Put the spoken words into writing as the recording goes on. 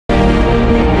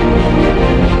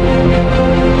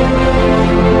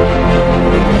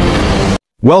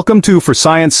Welcome to For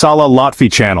Science Salah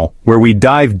Lotfy channel, where we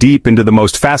dive deep into the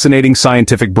most fascinating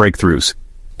scientific breakthroughs.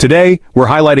 Today, we're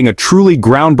highlighting a truly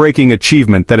groundbreaking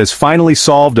achievement that has finally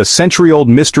solved a century-old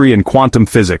mystery in quantum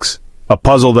physics, a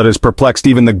puzzle that has perplexed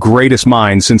even the greatest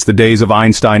minds since the days of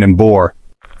Einstein and Bohr.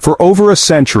 For over a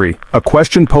century, a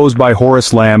question posed by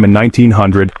Horace Lamb in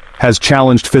 1900 has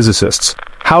challenged physicists.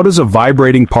 How does a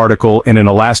vibrating particle in an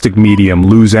elastic medium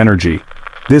lose energy?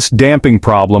 This damping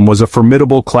problem was a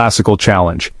formidable classical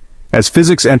challenge. As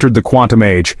physics entered the quantum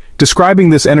age, describing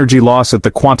this energy loss at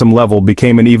the quantum level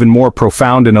became an even more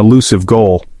profound and elusive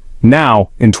goal. Now,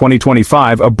 in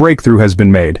 2025, a breakthrough has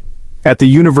been made. At the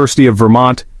University of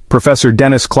Vermont, Professor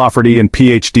Clougherty and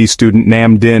PhD student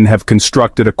Nam Dinh have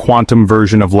constructed a quantum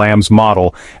version of Lamb's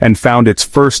model and found its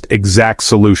first exact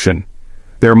solution.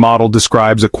 Their model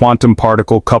describes a quantum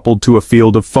particle coupled to a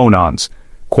field of phonons,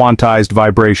 quantized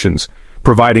vibrations,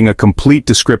 providing a complete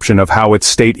description of how its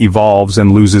state evolves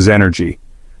and loses energy.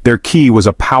 Their key was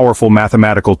a powerful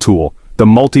mathematical tool, the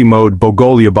multimode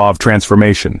Bogoliubov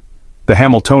transformation. The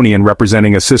Hamiltonian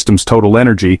representing a system's total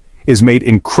energy is made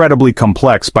incredibly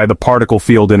complex by the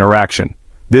particle-field interaction.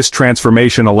 This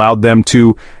transformation allowed them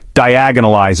to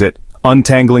diagonalize it,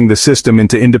 untangling the system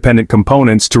into independent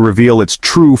components to reveal its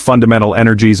true fundamental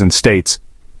energies and states.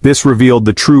 This revealed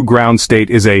the true ground state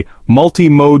is a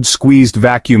multimode squeezed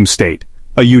vacuum state,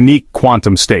 a unique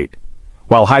quantum state.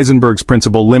 While Heisenberg's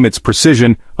principle limits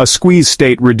precision, a squeeze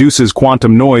state reduces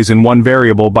quantum noise in one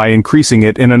variable by increasing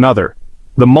it in another.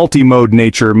 The multimode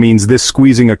nature means this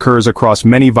squeezing occurs across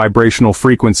many vibrational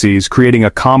frequencies, creating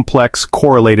a complex,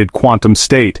 correlated quantum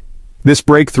state. This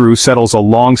breakthrough settles a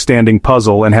long-standing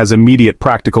puzzle and has immediate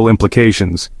practical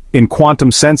implications. In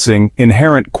quantum sensing,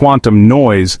 inherent quantum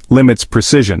noise limits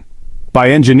precision. By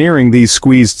engineering these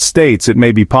squeezed states, it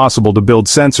may be possible to build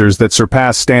sensors that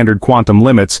surpass standard quantum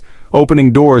limits,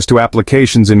 opening doors to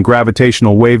applications in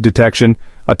gravitational wave detection,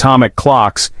 atomic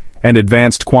clocks, and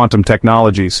advanced quantum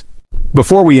technologies.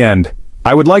 Before we end,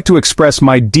 I would like to express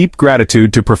my deep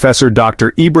gratitude to Professor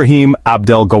Dr. Ibrahim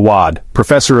Abdelgawad,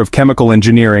 Professor of Chemical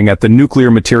Engineering at the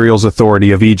Nuclear Materials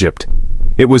Authority of Egypt.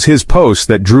 It was his post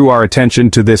that drew our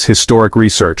attention to this historic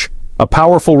research, a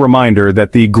powerful reminder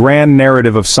that the grand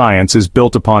narrative of science is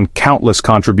built upon countless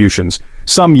contributions,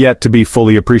 some yet to be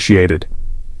fully appreciated.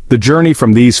 The journey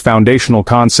from these foundational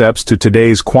concepts to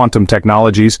today's quantum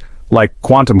technologies, like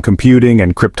quantum computing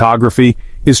and cryptography,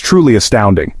 is truly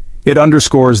astounding. It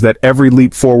underscores that every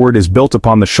leap forward is built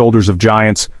upon the shoulders of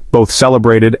giants, both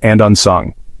celebrated and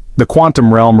unsung. The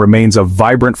quantum realm remains a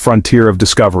vibrant frontier of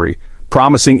discovery,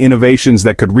 promising innovations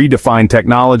that could redefine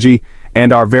technology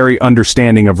and our very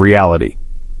understanding of reality.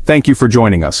 Thank you for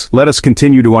joining us. Let us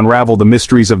continue to unravel the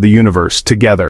mysteries of the universe together.